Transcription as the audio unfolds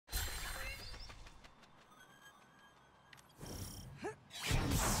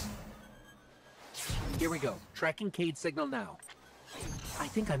Here we go. Tracking Cade signal now. I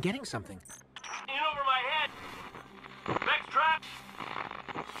think I'm getting something. In over my head. Vex trap.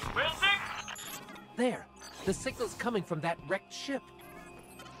 Will six. There. The signal's coming from that wrecked ship.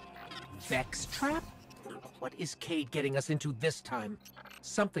 Vex trap? What is Cade getting us into this time?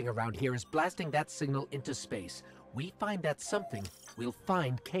 Something around here is blasting that signal into space. We find that something, we'll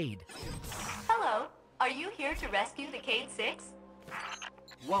find Cade. Hello. Are you here to rescue the Cade 6?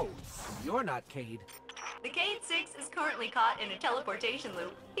 Whoa, you're not Cade. The Cade 6 is currently caught in a teleportation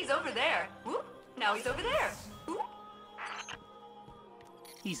loop. He's over there. Whoop. Now he's over there. Whoop.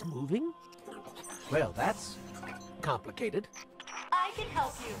 He's moving? Well, that's complicated. I can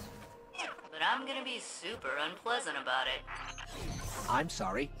help you. But I'm gonna be super unpleasant about it. I'm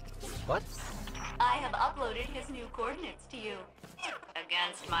sorry. What? I have uploaded his new coordinates to you.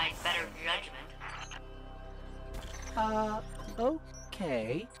 Against my better judgment.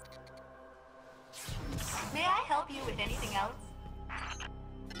 Okay. May I help you with anything else?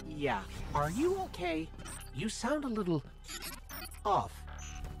 Yeah. Are you okay? You sound a little off.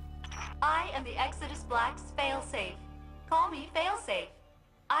 I am the Exodus Black's failsafe. Call me failsafe.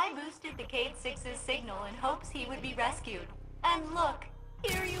 I boosted the Cade 6's signal in hopes he would be rescued. And look,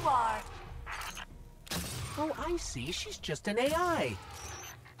 here you are. Oh, I see. She's just an AI.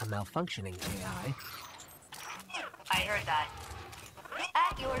 A malfunctioning AI. I heard that.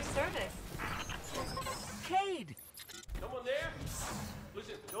 At your service. Cade! Someone there?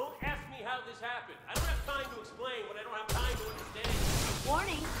 Listen, don't ask me how this happened. I don't have time to explain what I don't have time to understand.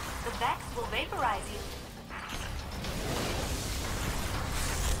 Warning, the Vex will vaporize you.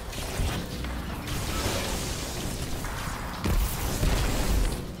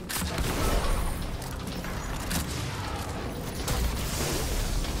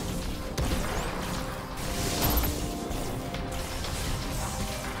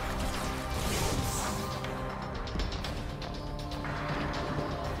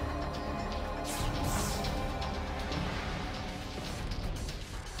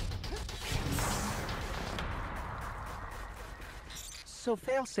 So,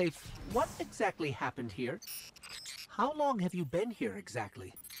 Failsafe, what exactly happened here? How long have you been here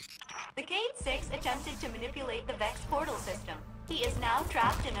exactly? The Cade 6 attempted to manipulate the Vex portal system. He is now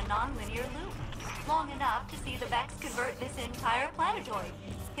trapped in a non-linear loop. Long enough to see the Vex convert this entire planetoid,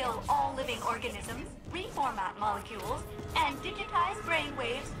 kill all living organisms, reformat molecules, and digitize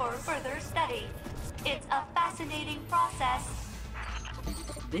brainwaves for further study. It's a fascinating process.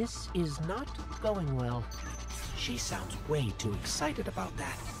 This is not going well. She sounds way too excited about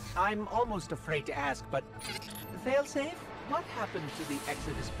that. I'm almost afraid to ask, but Failsafe, what happened to the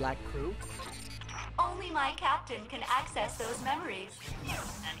Exodus Black crew? Only my captain can access those memories.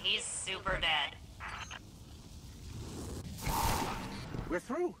 And he's super dead. We're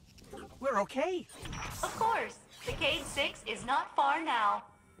through. We're okay. Of course, the Cade 6 is not far now.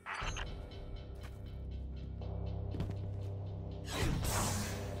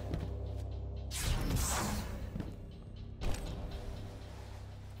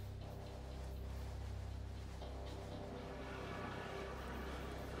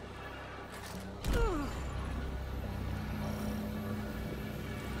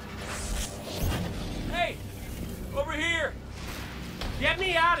 Hey! Over here! Get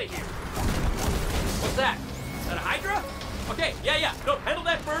me out of here! What's that? Is that a Hydra? Okay, yeah. No, handle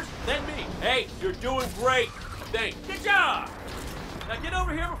that first, then me. Hey, you're doing great. Thanks. Good job! Now get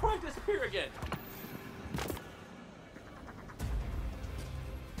over here before I disappear again.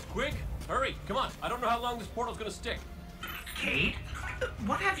 Quick, hurry, come on. I don't know how long this portal's gonna stick. Cade?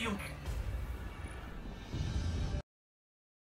 What have you...